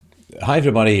Hi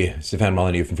everybody, Stefan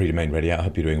Molyneux from Free Domain Radio. I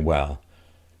hope you're doing well.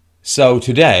 So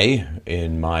today,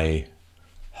 in my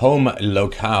home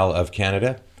locale of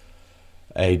Canada,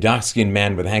 a dark-skinned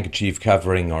man with a handkerchief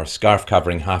covering or scarf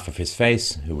covering half of his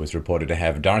face, who was reported to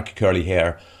have dark curly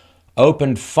hair,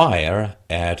 opened fire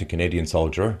at a Canadian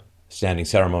soldier standing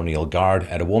ceremonial guard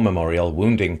at a war memorial,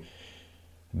 wounding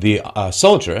the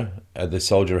soldier. The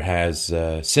soldier has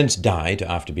since died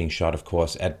after being shot, of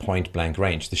course, at point-blank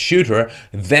range. The shooter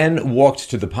then walked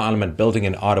to the Parliament building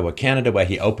in Ottawa, Canada, where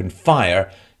he opened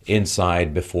fire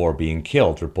inside before being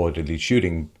killed, reportedly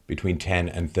shooting between 10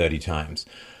 and 30 times.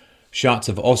 Shots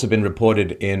have also been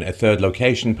reported in a third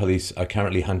location. Police are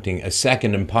currently hunting a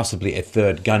second and possibly a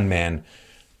third gunman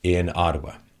in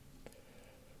Ottawa.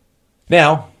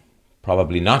 Now,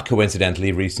 probably not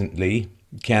coincidentally, recently,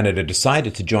 Canada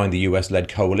decided to join the US-led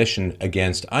coalition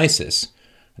against ISIS,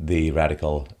 the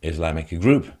radical Islamic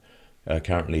group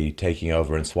currently taking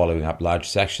over and swallowing up large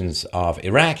sections of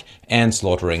Iraq and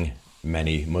slaughtering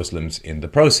many Muslims in the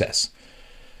process.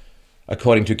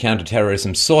 According to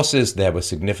counterterrorism sources, there was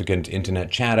significant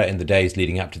internet chatter in the days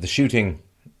leading up to the shooting,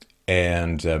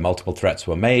 and multiple threats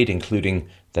were made, including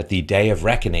that the day of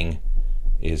reckoning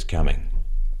is coming.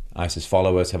 ISIS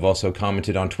followers have also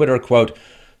commented on Twitter, quote,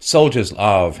 "Soldiers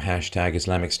of hashtag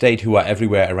Islamic State who are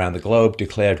everywhere around the globe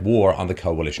declared war on the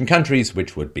coalition countries,"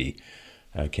 which would be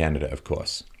Canada, of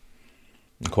course.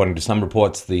 According to some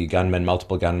reports, the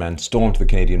multiple gunmen, stormed the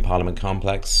Canadian Parliament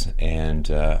complex, and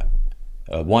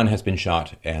one has been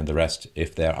shot, and the rest,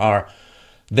 if there are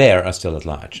still at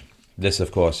large. This,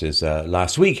 of course, is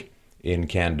last week in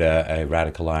Canada, a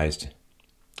radicalized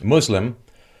Muslim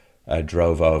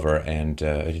drove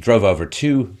over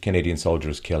two Canadian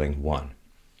soldiers, killing one.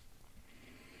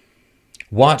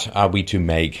 What are we to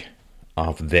make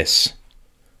of this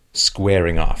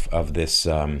squaring off, of this,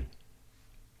 and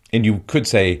you could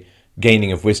say,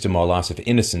 gaining of wisdom or loss of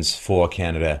innocence for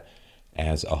Canada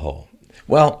as a whole?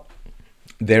 Well,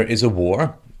 there is a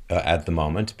war at the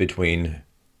moment between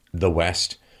the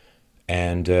West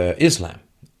and Islam.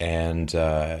 And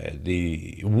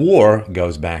the war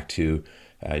goes back to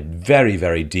very,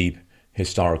 very deep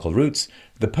historical roots.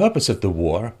 The purpose of the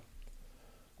war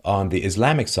on the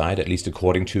Islamic side, at least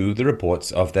according to the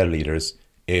reports of their leaders,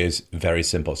 is very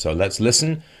simple. So let's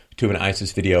listen to an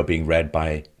ISIS video being read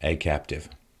by a captive.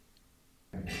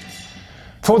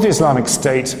 For the Islamic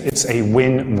State, it's a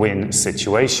win-win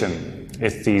situation.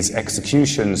 If these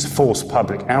executions force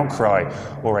public outcry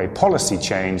or a policy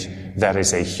change, that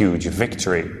is a huge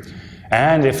victory.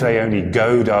 And if they only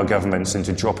goad our governments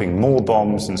into dropping more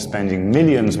bombs and spending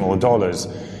millions more dollars,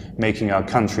 making our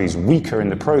countries weaker in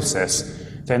the process,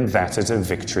 then that is a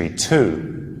victory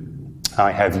too.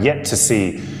 I have yet to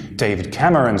see David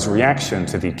Cameron's reaction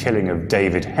to the killing of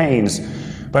David Haines,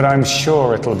 but I'm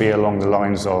sure it'll be along the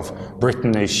lines of,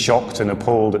 "Britain is shocked and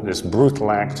appalled at this brutal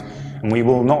act, and we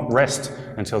will not rest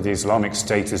until the Islamic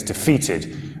State is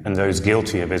defeated and those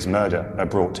guilty of his murder are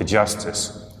brought to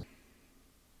justice."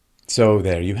 So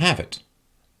there you have it.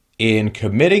 In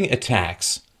committing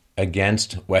attacks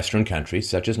against Western countries,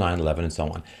 such as 9/11 and so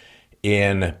on,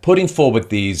 in putting forward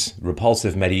these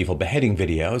repulsive medieval beheading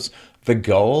videos, the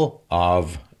goal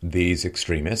of these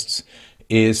extremists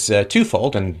is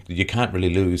twofold, and you can't really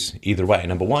lose either way.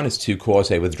 Number one is to cause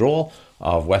a withdrawal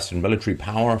of Western military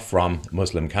power from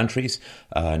Muslim countries.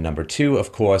 Number two,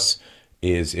 of course,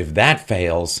 is, if that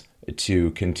fails, to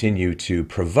continue to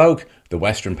provoke the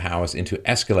Western powers into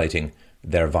escalating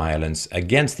their violence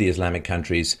against the Islamic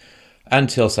countries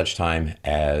until such time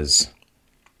as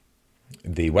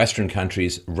the Western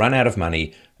countries run out of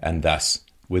money and thus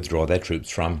withdraw their troops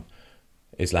from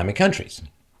Islamic countries,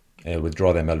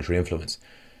 withdraw their military influence.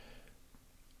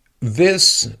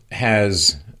 This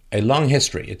has a long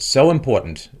history. It's so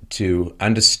important to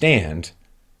understand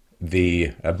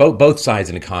both sides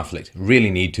in a conflict really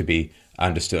need to be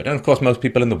understood. And of course, most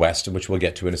people in the West, which we'll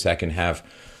get to in a second, have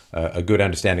a good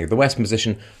understanding of the Western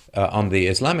position on the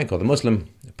Islamic or the Muslim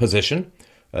position.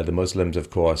 The Muslims, of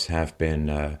course, have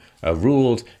been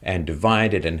ruled and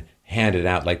divided and handed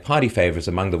out like party favors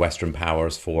among the Western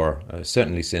powers for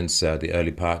certainly since the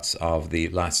early parts of the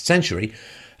last century.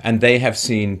 And they have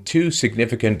seen two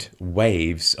significant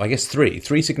waves, I guess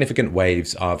three significant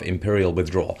waves of imperial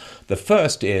withdrawal. The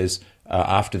first is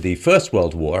after the First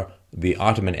World War, the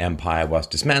Ottoman Empire was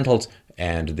dismantled,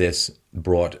 and this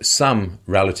brought some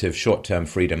relative short-term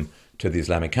freedom to the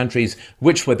Islamic countries,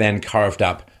 which were then carved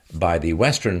up by the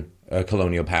Western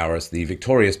colonial powers, the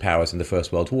victorious powers in the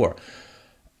First World War.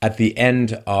 At the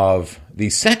end of the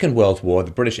Second World War,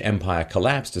 the British Empire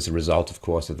collapsed as a result, of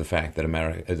course, of the fact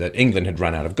that England had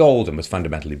run out of gold and was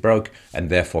fundamentally broke,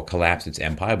 and therefore collapsed its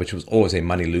empire, which was always a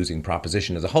money-losing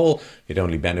proposition as a whole. It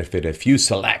only benefited a few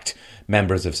select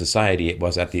members of society. It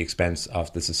was at the expense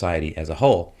of the society as a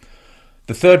whole.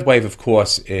 The third wave, of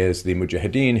course, is the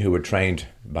Mujahideen, who were trained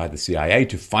by the CIA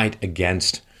to fight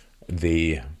against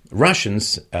the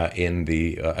Russians in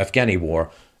the Afghani war,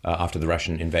 after the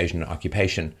Russian invasion and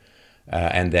occupation,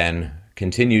 and then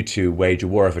continue to wage a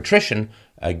war of attrition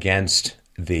against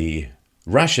the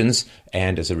Russians,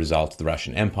 and as a result, the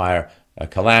Russian Empire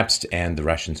collapsed and the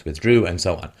Russians withdrew, and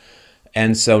so on.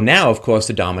 And so now, of course,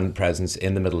 the dominant presence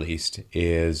in the Middle East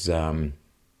is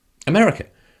America,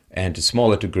 and to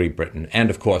smaller degree Britain,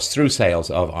 and of course, through sales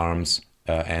of arms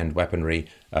and weaponry,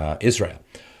 Israel.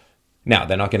 Now,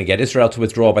 they're not going to get Israel to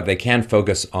withdraw, but they can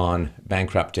focus on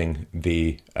bankrupting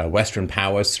the Western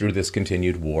powers through this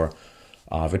continued war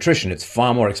of attrition. It's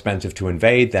far more expensive to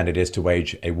invade than it is to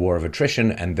wage a war of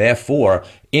attrition, and therefore,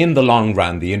 in the long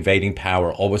run, the invading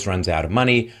power always runs out of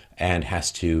money and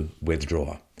has to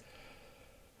withdraw.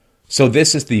 So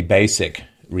this is the basic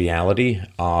reality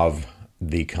of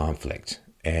the conflict,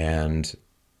 and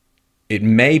it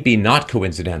may be not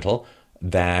coincidental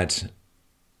that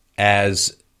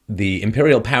as the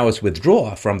imperial powers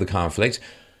withdraw from the conflict,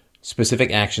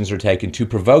 specific actions are taken to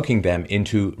provoking them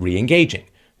into re-engaging.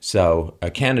 So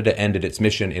Canada ended its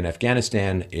mission in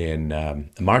Afghanistan in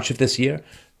March of this year.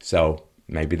 So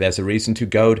maybe there's a reason to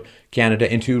goad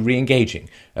Canada into re-engaging.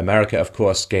 America, of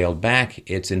course, scaled back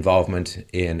its involvement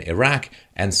in Iraq.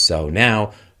 And so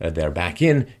now they're back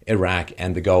in Iraq,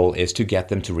 and the goal is to get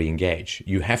them to re-engage.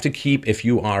 You have to keep, if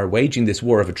you are waging this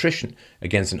war of attrition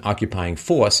against an occupying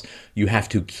force, you have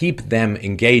to keep them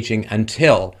engaging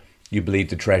until you bleed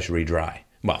the treasury dry.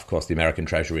 Well, of course, the American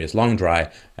treasury is long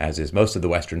dry, as is most of the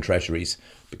Western treasuries,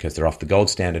 because they're off the gold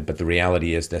standard. But the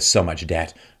reality is there's so much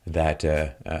debt that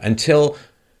until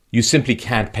you simply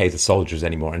can't pay the soldiers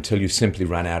anymore, until you simply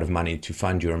run out of money to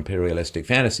fund your imperialistic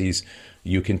fantasies,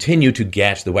 you continue to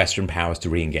get the Western powers to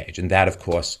re-engage. And that, of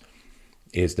course,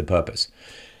 is the purpose.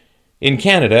 In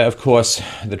Canada, of course,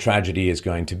 the tragedy is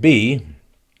going to be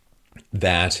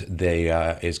that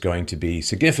is going to be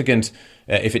significant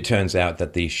if it turns out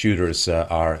that the shooters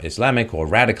are Islamic or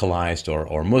radicalized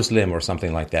or Muslim or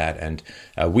something like that. And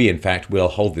we, in fact, will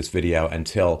hold this video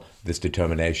until this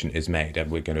determination is made.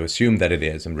 And we're going to assume that it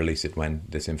is and release it when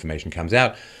this information comes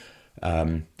out.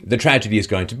 The tragedy is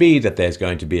going to be that there's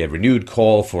going to be a renewed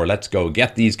call for let's go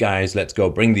get these guys, let's go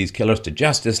bring these killers to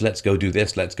justice, let's go do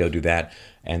this, let's go do that.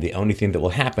 And the only thing that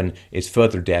will happen is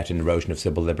further debt and erosion of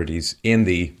civil liberties in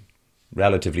the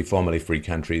relatively formally free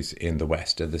countries in the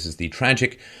West. This is the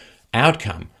tragic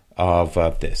outcome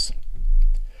of this.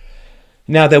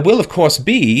 Now, there will, of course,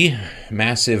 be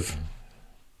massive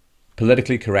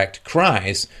politically correct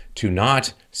cries to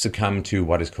not succumb to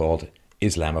what is called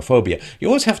Islamophobia. You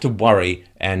always have to worry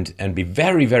and be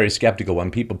very, very skeptical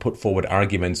when people put forward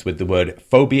arguments with the word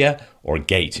phobia or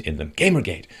gate in them,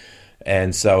 Gamergate.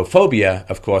 And so phobia,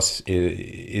 of course,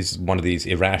 is one of these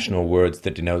irrational words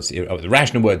that denotes, the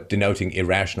rational word denoting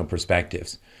irrational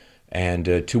perspectives. And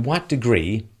to what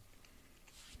degree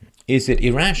is it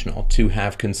irrational to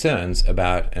have concerns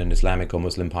about an Islamic or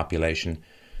Muslim population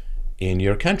in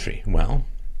your country? Well,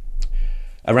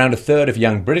 around a third of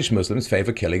young British Muslims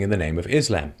favor killing in the name of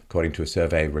Islam, according to a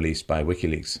survey released by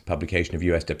WikiLeaks, publication of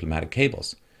U.S. diplomatic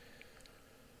cables.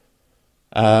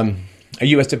 A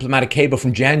U.S. diplomatic cable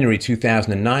from January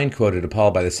 2009 quoted a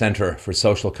poll by the Center for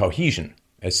Social Cohesion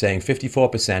as saying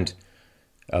 54%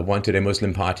 wanted a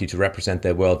Muslim party to represent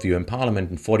their worldview in Parliament,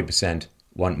 and 40%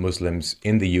 want Muslims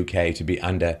in the UK to be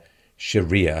under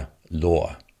Sharia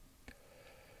law.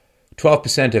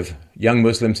 12% of young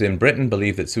Muslims in Britain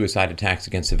believe that suicide attacks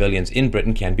against civilians in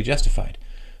Britain can be justified.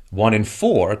 1 in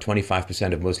 4,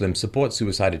 25% of Muslims support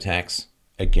suicide attacks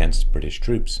against British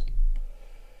troops.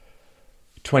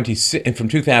 From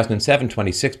 2007,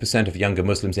 26% of younger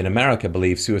Muslims in America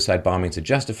believe suicide bombings are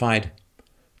justified.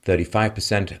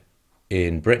 35%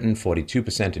 in Britain,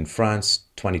 42% in France,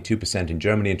 22% in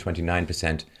Germany, and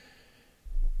 29%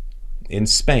 in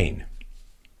Spain.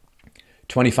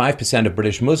 25% of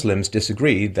British Muslims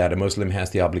disagree that a Muslim has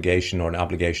the obligation or an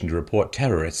obligation to report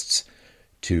terrorists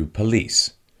to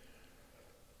police.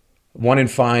 1 in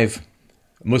 5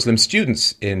 Muslim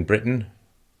students in Britain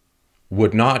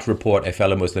would not report a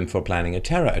fellow Muslim for planning a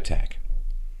terror attack.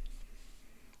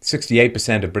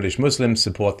 68% of British Muslims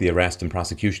support the arrest and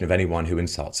prosecution of anyone who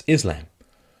insults Islam.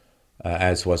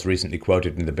 As was recently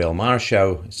quoted in the Bill Maher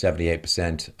show,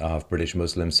 78% of British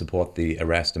Muslims support the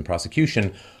arrest and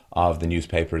prosecution of the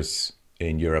newspapers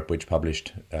in Europe which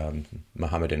published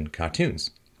Mohammedan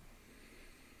cartoons.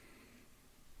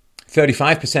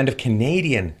 35% of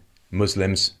Canadian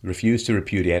Muslims refuse to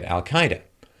repudiate Al-Qaeda.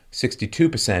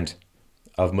 62%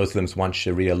 of Muslims want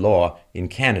Sharia law in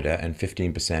Canada, and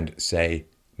 15% say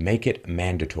make it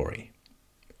mandatory.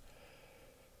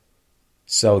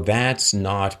 So that's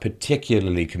not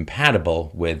particularly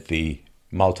compatible with the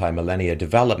multi-millennia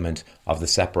development of the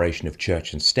separation of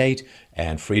church and state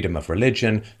and freedom of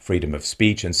religion, freedom of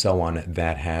speech, and so on,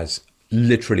 that has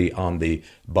literally on the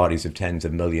bodies of tens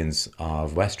of millions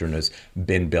of Westerners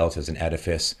been built as an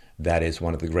edifice that is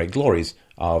one of the great glories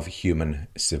of human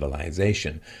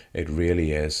civilization. It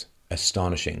really is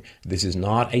astonishing. This is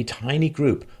not a tiny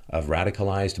group of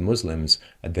radicalized Muslims.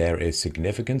 There is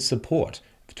significant support,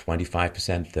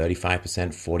 25%, 35%,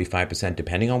 45%,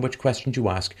 depending on which questions you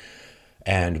ask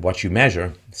and what you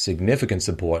measure, significant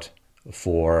support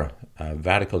for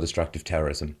radical destructive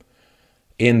terrorism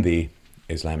in the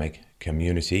Islamic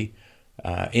community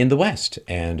in the West.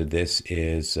 And this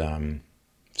is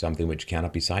something which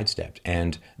cannot be sidestepped.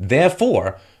 And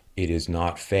therefore, it is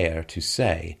not fair to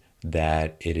say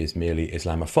that it is merely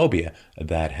Islamophobia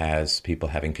that has people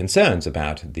having concerns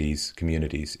about these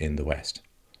communities in the West.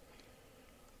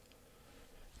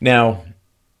 Now,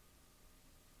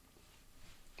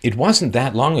 it wasn't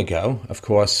that long ago, of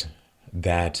course,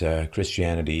 that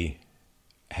Christianity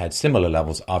had similar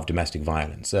levels of domestic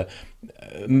violence.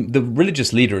 The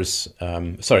religious leaders,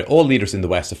 all leaders in the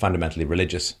West are fundamentally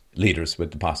religious leaders,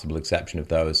 with the possible exception of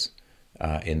those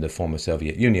in the former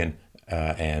Soviet Union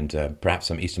and perhaps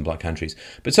some Eastern Bloc countries.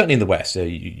 But certainly in the West,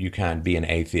 you can't be an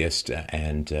atheist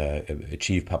and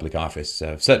achieve public office,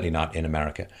 certainly not in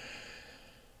America.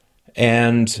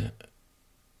 And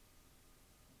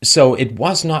so it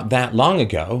was not that long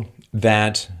ago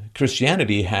that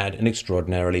Christianity had an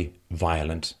extraordinarily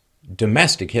violent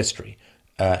domestic history.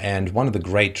 And one of the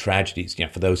great tragedies,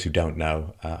 for those who don't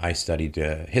know, I studied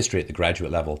history at the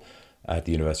graduate level at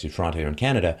the University of Toronto here in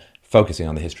Canada, focusing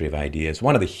on the history of ideas.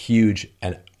 One of the huge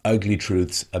and ugly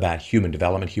truths about human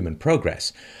development, human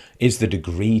progress, is the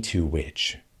degree to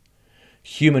which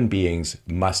human beings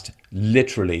must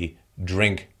literally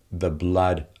drink the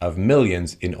blood of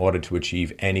millions in order to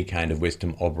achieve any kind of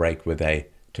wisdom or break with a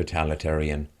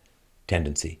totalitarian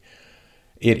tendency.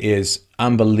 It is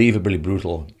unbelievably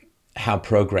brutal how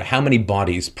many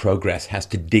bodies progress has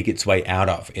to dig its way out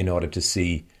of in order to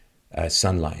see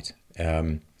sunlight.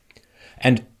 And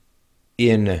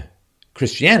in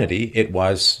Christianity, it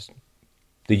was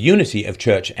the unity of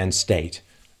church and state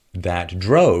that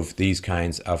drove these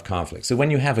kinds of conflicts. So when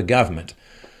you have a government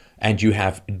and you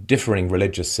have differing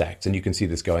religious sects, and you can see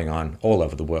this going on all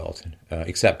over the world,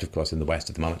 except, of course, in the West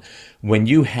at the moment. When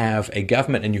you have a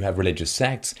government and you have religious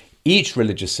sects, each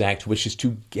religious sect wishes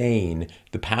to gain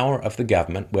the power of the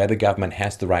government, where the government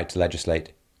has the right to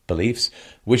legislate beliefs,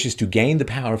 wishes to gain the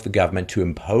power of the government to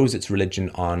impose its religion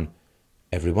on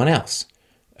everyone else.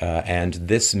 And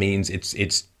this means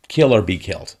it's kill or be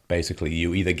killed, basically.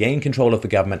 You either gain control of the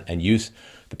government and use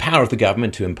the power of the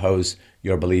government to impose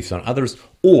your beliefs on others,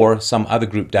 or some other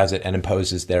group does it and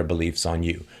imposes their beliefs on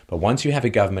you. But once you have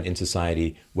a government in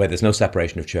society where there's no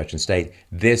separation of church and state,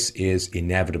 this is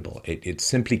inevitable. It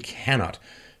simply cannot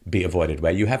be avoided.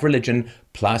 Where you have religion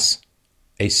plus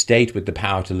a state with the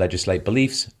power to legislate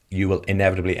beliefs, you will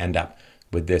inevitably end up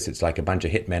with this. It's like a bunch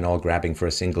of hitmen all grabbing for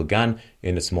a single gun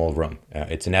in a small room.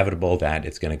 It's inevitable that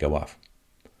it's going to go off.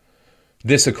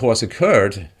 This, of course,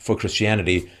 occurred for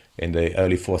Christianity in the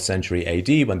early 4th century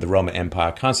AD, when the Roman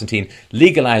Empire, Constantine,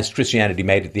 legalized Christianity,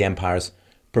 made it the empire's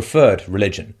preferred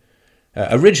religion.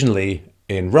 Originally,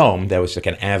 in Rome, there was like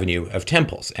an avenue of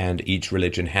temples, and each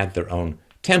religion had their own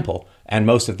temple, and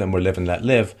most of them were live and let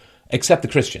live, except the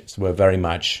Christians were very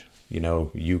much,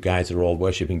 you guys are all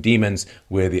worshipping demons,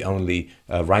 we're the only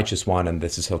righteous one, and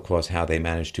this is, of course, how they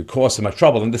managed to cause so much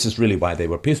trouble, and this is really why they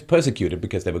were persecuted,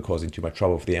 because they were causing too much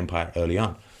trouble for the empire early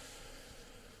on.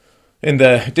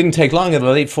 It didn't take long. In the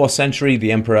late 4th century,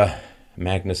 the Emperor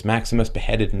Magnus Maximus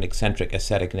beheaded an eccentric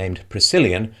ascetic named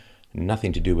Priscillian,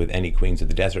 nothing to do with any queens of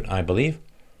the desert, I believe.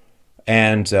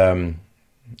 And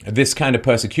this kind of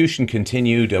persecution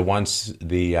continued once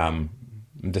the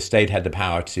state had the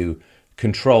power to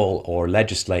control or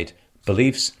legislate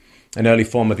beliefs. An early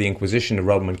form of the Inquisition, a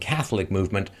Roman Catholic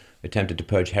movement, attempted to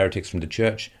purge heretics from the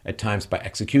church, at times by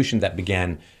execution. That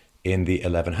began in the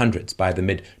 1100s. By the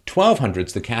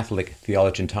mid-1200s, the Catholic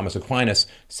theologian Thomas Aquinas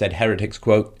said heretics,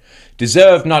 quote,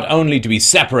 deserve not only to be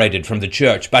separated from the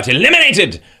church, but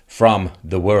eliminated from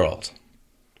the world.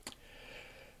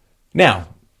 Now,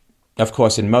 Of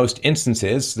course, in most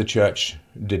instances, the church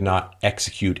did not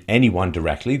execute anyone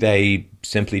directly. They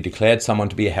simply declared someone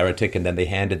to be a heretic, and then they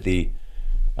handed the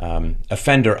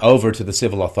offender over to the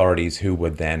civil authorities, who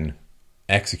would then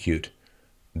execute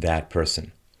that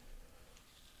person.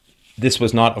 This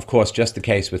was not, of course, just the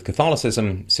case with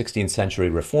Catholicism. 16th century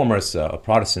reformers,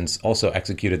 Protestants, also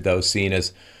executed those seen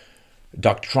as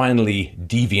doctrinally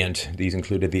deviant. These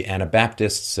included the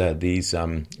Anabaptists. These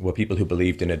were people who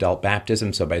believed in adult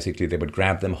baptism. So basically they would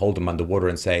grab them, hold them underwater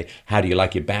and say, "How do you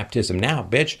like your baptism now,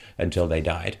 bitch?" until they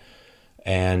died.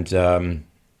 And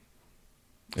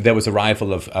there was a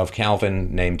rival of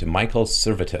Calvin named Michael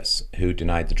Zehaf-Bibeau, who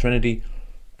denied the Trinity,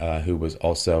 who was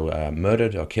also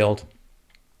murdered or killed.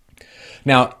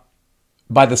 Now,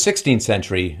 by the 16th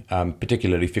century,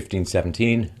 particularly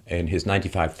 1517, in his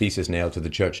 95 Theses nailed to the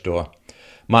church door,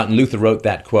 Martin Luther wrote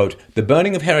that, quote, "The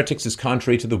burning of heretics is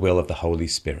contrary to the will of the Holy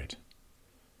Spirit."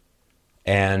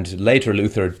 And later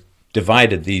Luther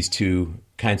divided these two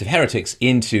kinds of heretics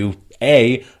into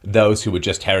A, those who were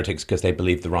just heretics because they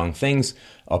believed the wrong things,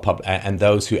 and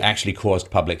those who actually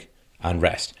caused public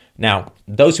unrest. Now,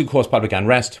 those who caused public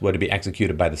unrest were to be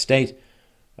executed by the state,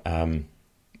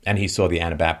 and he saw the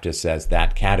Anabaptists as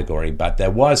that category, but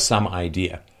there was some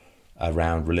idea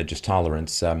around religious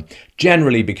tolerance,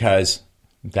 generally because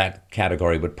that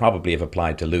category would probably have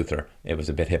applied to Luther. It was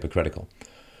a bit hypocritical.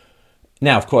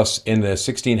 Now, of course, in the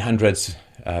 1600s,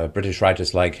 British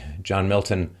writers like John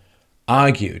Milton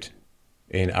argued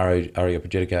in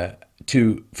Areopagitica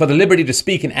for the liberty to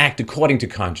speak and act according to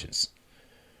conscience.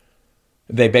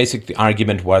 The basic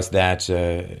argument was that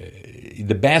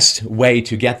the best way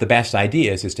to get the best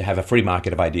ideas is to have a free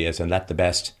market of ideas and let the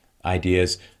best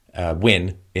ideas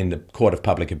win in the court of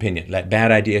public opinion. Let bad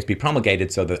ideas be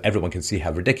promulgated so that everyone can see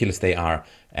how ridiculous they are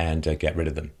and get rid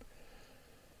of them.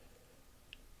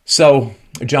 So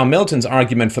John Milton's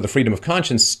argument for the freedom of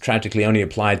conscience tragically only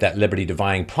applied that liberty to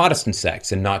vying Protestant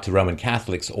sects and not to Roman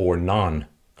Catholics or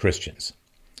non-Christians.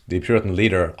 The Puritan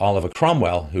leader Oliver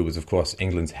Cromwell, who was, of course,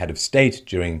 England's head of state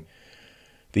during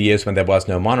the years when there was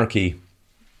no monarchy,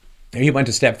 he went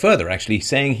a step further, actually,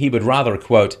 saying he would rather,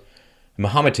 quote,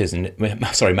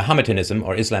 Mohammedanism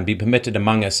or Islam be permitted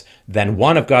among us than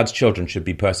one of God's children should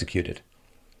be persecuted.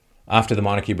 After the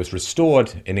monarchy was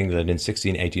restored in England in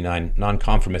 1689,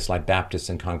 nonconformists like Baptists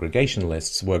and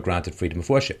Congregationalists were granted freedom of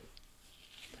worship.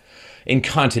 In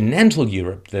continental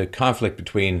Europe, the conflict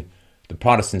between the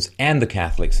Protestants and the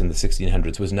Catholics in the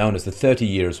 1600s was known as the 30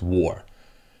 Years' War.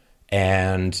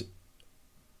 And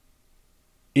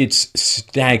it's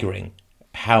staggering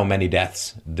how many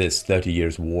deaths this 30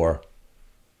 Years' War,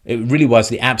 it really was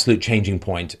the absolute changing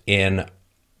point in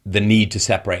the need to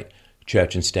separate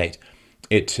church and state.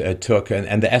 It took,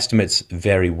 and the estimates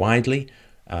vary widely.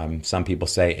 Some people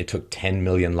say it took 10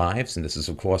 million lives, and this is,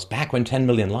 of course, back when 10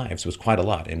 million lives was quite a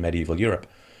lot in medieval Europe.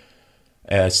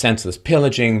 Senseless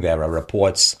pillaging. There are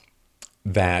reports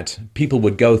that people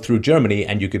would go through Germany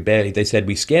and you could barely, they said,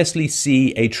 we scarcely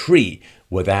see a tree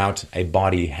without a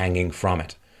body hanging from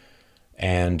it.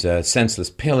 And senseless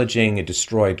pillaging, it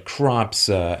destroyed crops,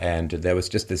 and there was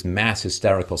just this mass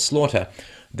hysterical slaughter.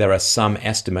 There are some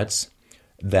estimates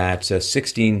that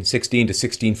 1616 to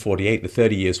 1648, the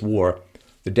 30 Years' War,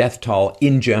 the death toll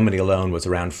in Germany alone was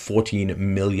around 14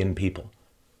 million people.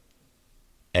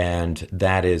 And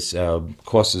that is, of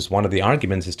course, is one of the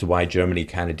arguments as to why Germany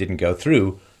kind of didn't go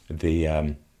through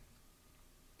the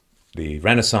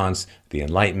Renaissance, the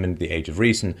Enlightenment, the Age of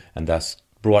Reason, and thus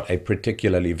brought a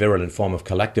particularly virulent form of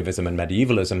collectivism and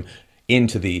medievalism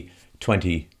into the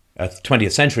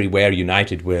 20th century, where,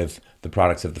 united with the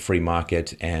products of the free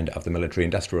market and of the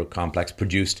military-industrial complex,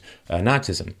 produced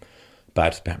Nazism.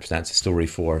 But perhaps that's a story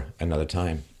for another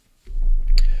time.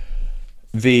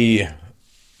 The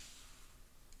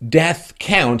death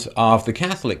count of the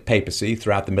Catholic papacy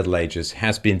throughout the Middle Ages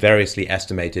has been variously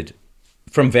estimated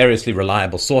from variously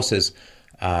reliable sources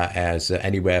as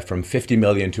anywhere from 50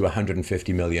 million to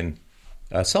 150 million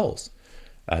souls.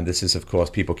 And this is, of course,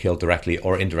 people killed directly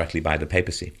or indirectly by the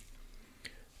papacy.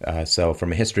 So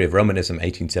from A History of Romanism,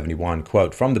 1871,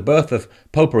 quote, "From the birth of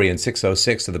popery in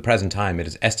 606 to the present time, it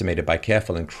is estimated by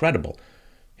careful and credible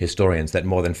historians that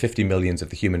more than 50 millions of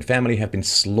the human family have been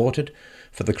slaughtered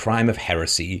for the crime of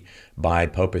heresy by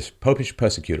popish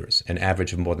persecutors, an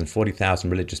average of more than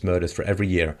 40,000 religious murders for every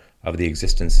year of the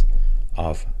existence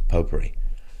of popery."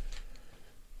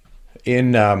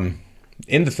 In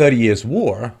the 30 Years'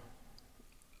 War,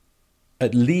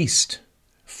 at least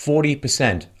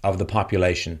 40% of the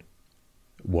population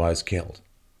was killed.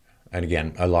 And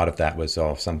again, a lot of that was,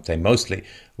 or some say mostly,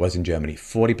 was in Germany.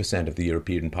 40% of the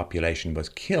European population was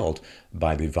killed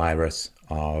by the virus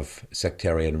of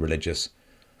sectarian religious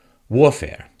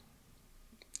warfare.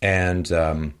 And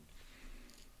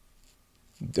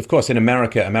of course, in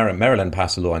America, Maryland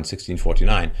passed a law in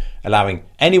 1649 allowing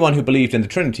anyone who believed in the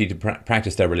Trinity to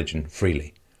practice their religion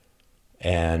freely.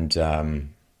 And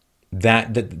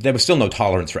that there was still no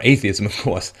tolerance for atheism, of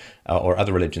course, or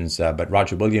other religions. But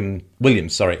Roger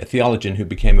Williams, a theologian who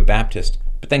became a Baptist,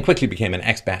 but then quickly became an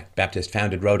ex-Baptist,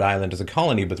 founded Rhode Island as a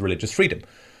colony with religious freedom.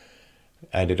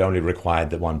 And it only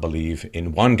required that one believe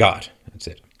in one God. That's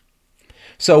it.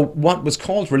 So what was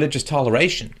called religious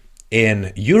toleration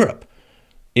in Europe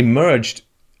emerged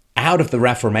out of the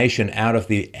Reformation, out of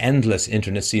the endless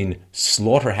internecine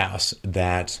slaughterhouse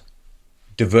that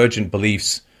divergent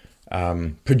beliefs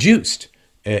produced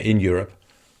in Europe.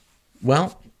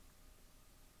 Well,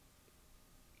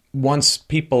 once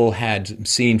people had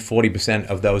seen 40%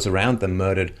 of those around them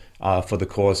murdered for the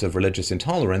cause of religious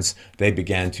intolerance, they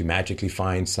began to magically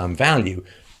find some value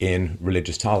in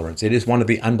religious tolerance. It is one of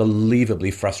the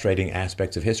unbelievably frustrating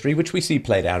aspects of history, which we see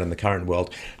played out in the current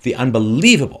world, the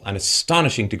unbelievable and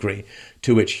astonishing degree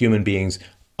to which human beings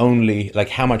only, like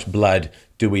how much blood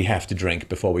do we have to drink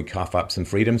before we cough up some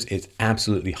freedoms? It's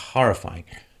absolutely horrifying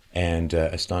and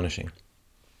astonishing.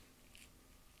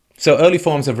 So early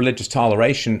forms of religious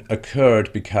toleration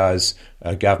occurred because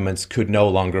governments could no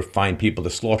longer find people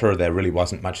to slaughter. There really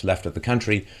wasn't much left of the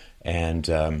country. And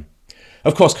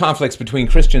of course, conflicts between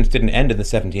Christians didn't end in the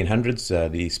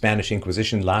 1700s. The Spanish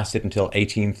Inquisition lasted until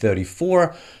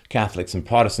 1834. Catholics and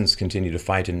Protestants continued to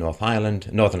fight in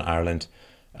Northern Ireland.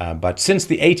 But since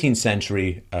the 18th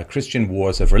century, Christian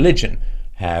wars of religion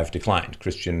have declined.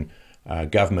 Christian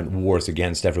government wars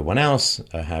against everyone else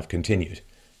have continued.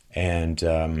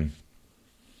 And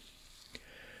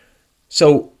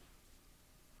so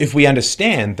if we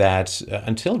understand that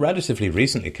until relatively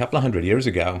recently, a couple of hundred years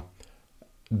ago,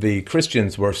 the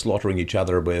Christians were slaughtering each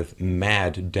other with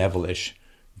mad, devilish,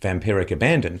 vampiric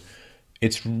abandon,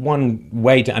 it's one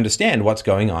way to understand what's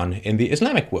going on in the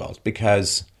Islamic world,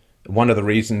 because one of the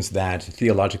reasons that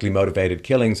theologically motivated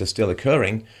killings are still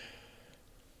occurring,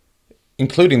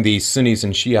 including the Sunnis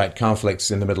and Shiite conflicts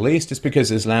in the Middle East, is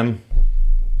because Islam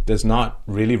does not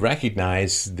really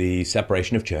recognize the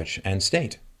separation of church and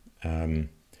state.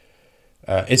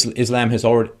 Islam has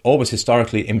always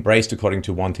historically embraced, according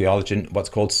to one theologian, what's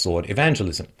called sword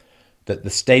evangelism, that the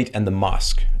state and the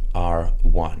mosque are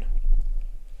one.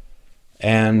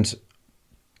 And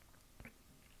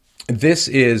this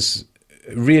is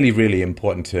really, really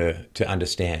important to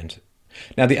understand.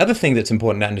 Now, the other thing that's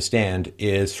important to understand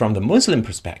is from the Muslim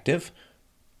perspective,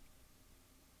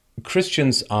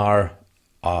 Christians are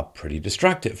pretty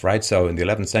destructive, right? So in the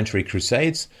 11th century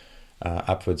Crusades,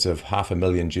 upwards of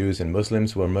 500,000 Jews and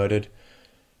Muslims were murdered.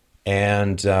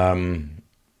 And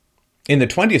in the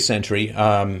 20th century,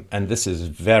 and this is a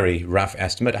very rough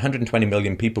estimate, 120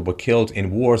 million people were killed in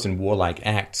wars and warlike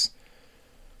acts.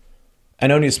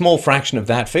 And only a small fraction of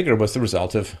that figure was the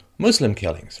result of Muslim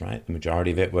killings, right? The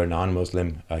majority of it were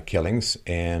non-Muslim killings.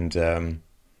 And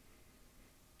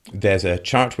there's a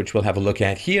chart which we'll have a look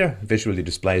at here, visually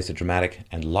displays the dramatic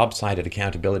and lopsided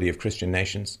accountability of Christian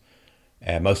nations,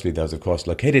 mostly those, of course,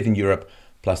 located in Europe,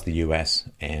 plus the US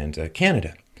and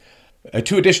Canada.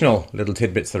 Two additional little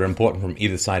tidbits that are important from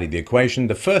either side of the equation.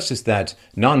 The first is that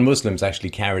non-Muslims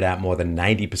actually carried out more than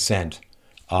 90%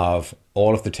 of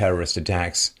all of the terrorist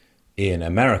attacks in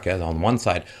America, on one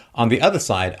side. On the other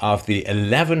side, of the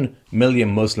 11 million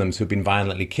Muslims who've been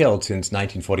violently killed since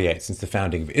 1948, since the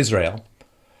founding of Israel,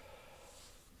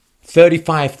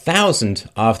 35,000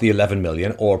 of the 11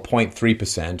 million, or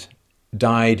 0.3%,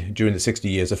 died during the 60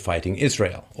 years of fighting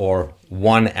Israel, or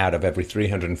 1 out of every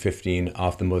 315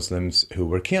 of the Muslims who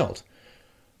were killed.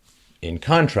 In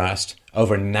contrast,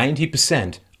 over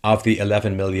 90% of the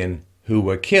 11 million who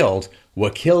were killed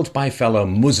by fellow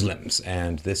Muslims,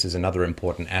 and this is another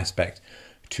important aspect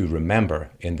to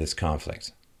remember in this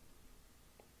conflict.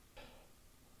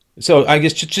 So I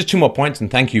guess just 2 more points,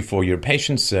 and thank you for your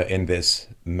patience in this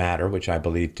matter, which I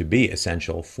believe to be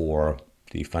essential for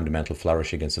the fundamental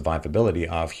flourishing and survivability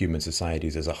of human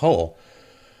societies as a whole.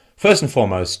 First and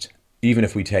foremost, even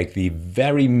if we take the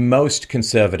very most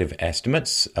conservative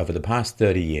estimates, over the past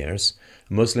 30 years,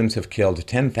 Muslims have killed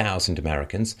 10,000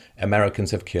 Americans.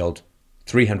 Americans have killed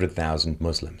 300,000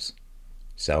 Muslims.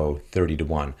 So 30 to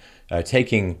 1.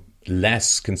 Taking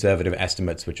less conservative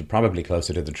estimates, which are probably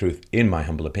closer to the truth, in my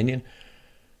humble opinion,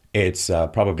 it's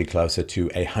probably closer to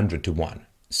 100 to 1.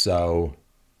 So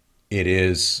it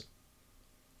is,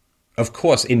 of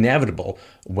course, inevitable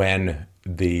when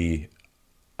the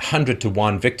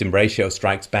 100-to-1 victim ratio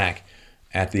strikes back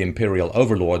at the imperial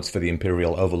overlords for the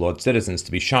imperial overlord citizens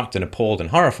to be shocked and appalled and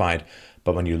horrified.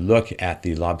 But when you look at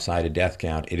the lopsided death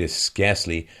count, it is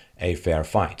scarcely a fair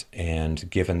fight. And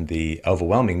given the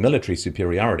overwhelming military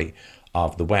superiority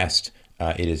of the West,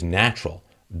 it is natural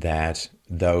that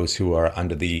those who are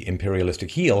under the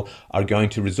imperialistic heel are going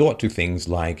to resort to things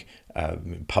like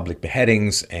public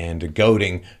beheadings and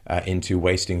goading into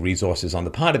wasting resources on the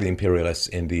part of the imperialists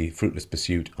in the fruitless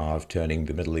pursuit of turning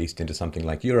the Middle East into something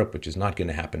like Europe, which is not going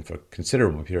to happen for a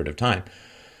considerable period of time.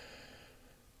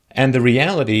 And the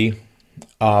reality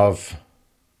of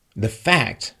the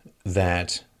fact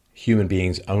that human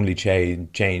beings only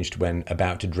changed when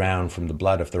about to drown from the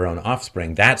blood of their own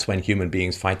offspring, that's when human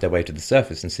beings fight their way to the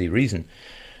surface and see reason.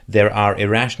 There are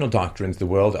irrational doctrines the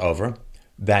world over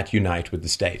that unite with the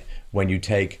state. When you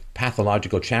take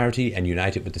pathological charity and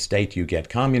unite it with the state, you get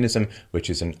communism, which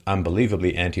is an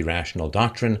unbelievably anti-rational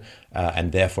doctrine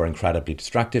and therefore incredibly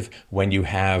destructive. When you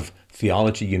have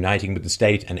theology uniting with the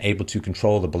state and able to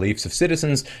control the beliefs of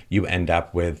citizens, you end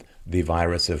up with the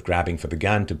virus of grabbing for the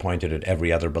gun to point it at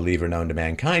every other believer known to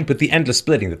mankind, but the endless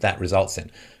splitting that results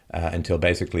in until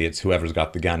basically it's whoever's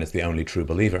got the gun is the only true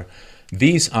believer.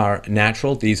 These are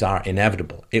natural. These are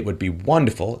inevitable. It would be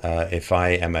wonderful if I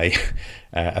am a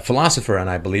philosopher and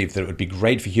I believe that it would be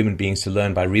great for human beings to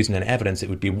learn by reason and evidence. It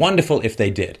would be wonderful if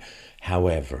they did.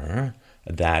 However,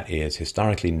 that is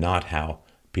historically not how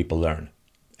people learn.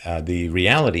 The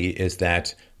reality is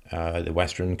that the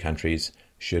Western countries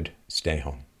should stay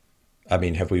home. I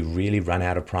mean, have we really run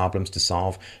out of problems to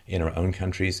solve in our own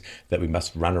countries that we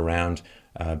must run around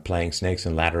playing snakes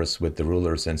and ladders with the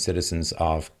rulers and citizens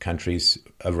of countries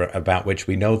about which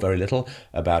we know very little,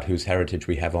 about whose heritage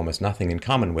we have almost nothing in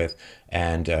common with,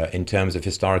 and in terms of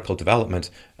historical development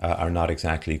are not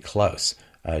exactly close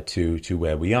to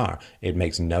where we are? It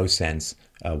makes no sense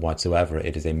whatsoever.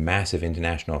 It is a massive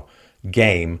international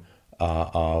game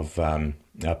of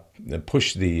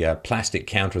push the plastic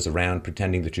counters around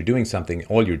pretending that you're doing something.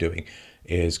 All you're doing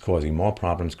is causing more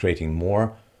problems, creating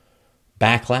more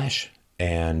backlash,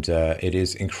 and it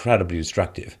is incredibly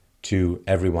destructive to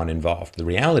everyone involved. The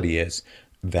reality is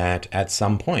that at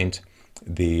some point,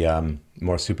 the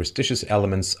more superstitious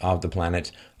elements of the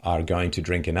planet are going to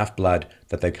drink enough blood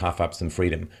that they cough up some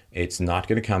freedom. It's not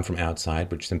going to come from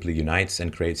outside, which simply unites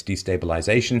and creates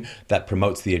destabilization that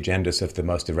promotes the agendas of the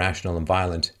most irrational and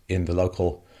violent in the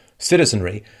local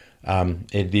citizenry.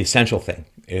 The essential thing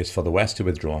is for the West to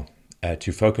withdraw,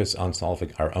 to focus on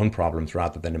solving our own problems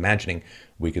rather than imagining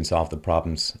we can solve the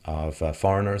problems of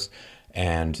foreigners.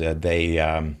 And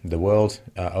the world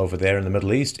over there in the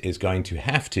Middle East is going to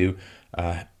have to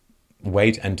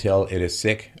wait until it is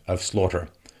sick of slaughter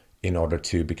in order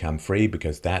to become free,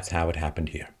 because that's how it happened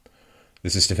here.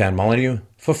 This is Stefan Molyneux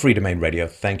for Free Domain Radio.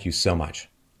 Thank you so much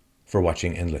for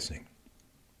watching and listening.